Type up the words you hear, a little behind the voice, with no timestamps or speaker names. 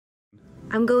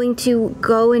I'm going to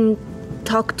go and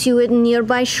talk to a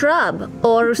nearby shrub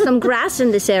or some grass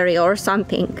in this area or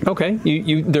something. Okay,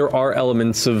 there are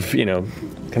elements of, kind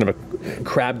of a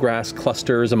crabgrass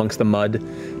clusters amongst the mud,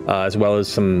 as well as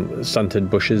some stunted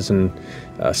bushes and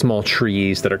small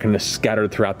trees that are kind of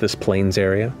scattered throughout this plains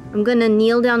area. I'm gonna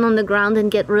kneel down on the ground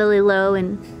and get really low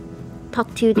and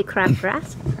talk to the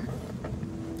crabgrass.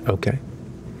 Okay.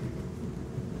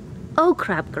 Oh,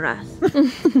 crabgrass.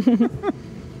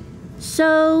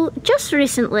 So, just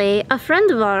recently, a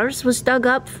friend of ours was dug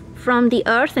up from the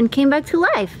earth and came back to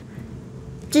life.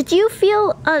 Did you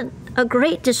feel a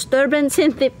great disturbance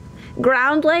in the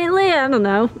ground lately? I don't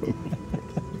know.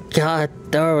 Yeah,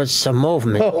 there was some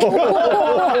movement. What?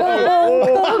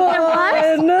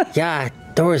 Yeah,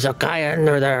 there was a guy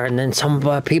under there, and then some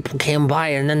people came by,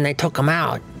 and then they took him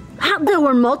out. There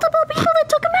were multiple people that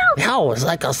took him out? Yeah, it was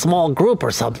like a small group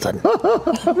or something.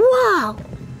 Wow.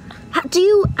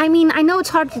 I know it's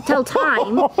hard to tell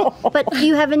time, but do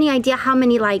you have any idea how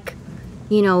many,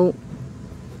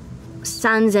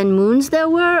 suns and moons there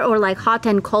were, or hot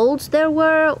and colds there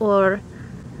were, or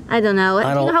I don't know. Do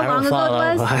you know how long ago it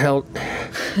was? I don't.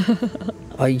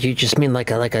 Oh, you just mean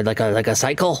like a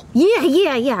cycle?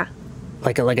 Yeah.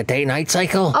 Like a day-night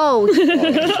cycle? Oh,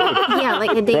 yeah,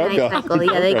 like a day-night cycle.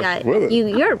 Yeah, they got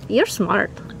you. You're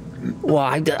smart. Well,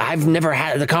 I've never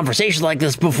had a conversation like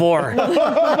this before.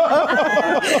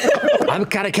 I'm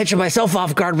kind of catching myself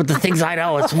off guard with the things I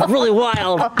know. It's really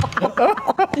wild.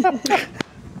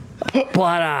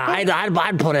 But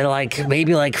I'd put it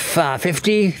maybe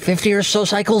 50 or so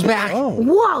cycles back. Oh.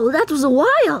 Whoa, that was a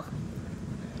while.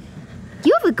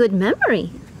 You have a good memory.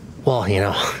 Well,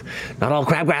 not all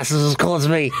crabgrass is as cool as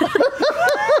me.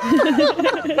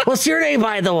 What's your name,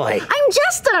 by the way? I'm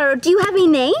Jester. Do you have a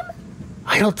name?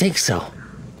 I don't think so.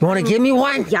 You want to give me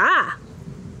one? Yeah.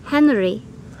 Henry.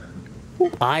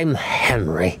 I'm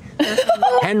Henry.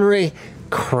 Henry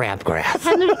Crabgrass.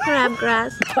 Henry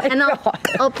Crabgrass. And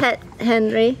I'll pet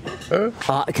Henry.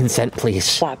 Consent,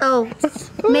 please. Oh,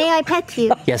 may I pet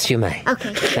you? Yes, you may.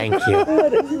 Okay. Thank you.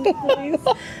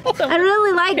 I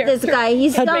really like this guy.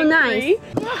 He's so nice.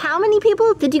 How many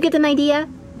people? Did you get an idea?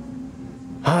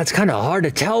 It's kind of hard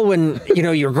to tell when,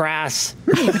 you're grass.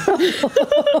 But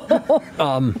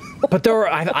there were,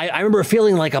 I remember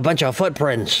feeling like a bunch of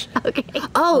footprints. Okay.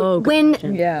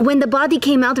 When the body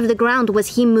came out of the ground,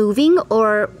 was he moving,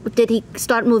 or did he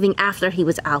start moving after he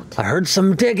was out? I heard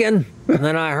some digging, and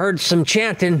then I heard some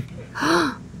chanting.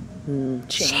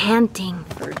 Chanting.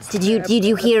 Did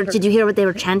you hear what they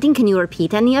were chanting? Can you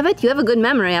repeat any of it? You have a good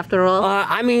memory, after all.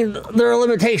 There are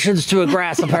limitations to a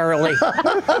grass, apparently.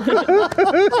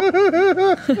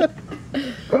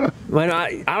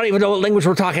 I don't even know what language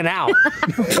we're talking now. To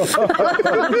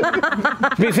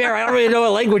be fair, I don't really know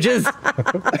what language is.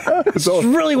 It's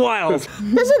really wild. Does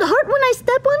it hurt when I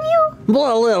step on you?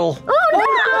 Well, a little. Oh,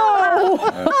 no!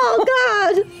 Oh,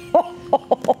 God!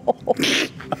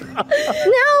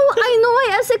 Now I know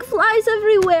Isaac flies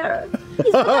everywhere.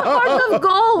 He's got a heart of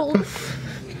gold.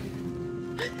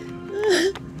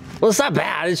 Well, it's not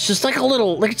bad. It's just like a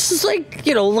little, like a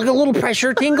little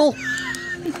pressure tingle.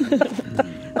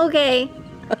 Okay.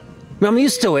 I'm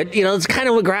used to it. It's kind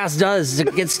of what grass does.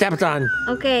 It gets stepped on.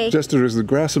 Okay. Jester, is the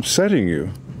grass upsetting you?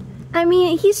 I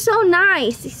mean, he's so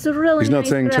nice. He's a really nice. He's not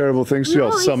saying terrible things to you.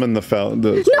 I'll summon the fountain.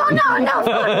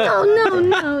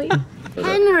 No.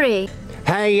 Henry.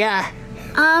 Hey, yeah.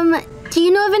 Do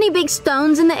you know of any big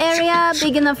stones in the area,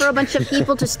 big enough for a bunch of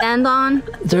people to stand on?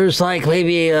 There's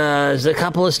maybe there's a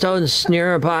couple of stones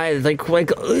nearby, like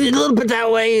a little bit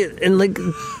that way, and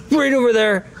right over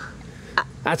there.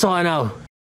 That's all I know.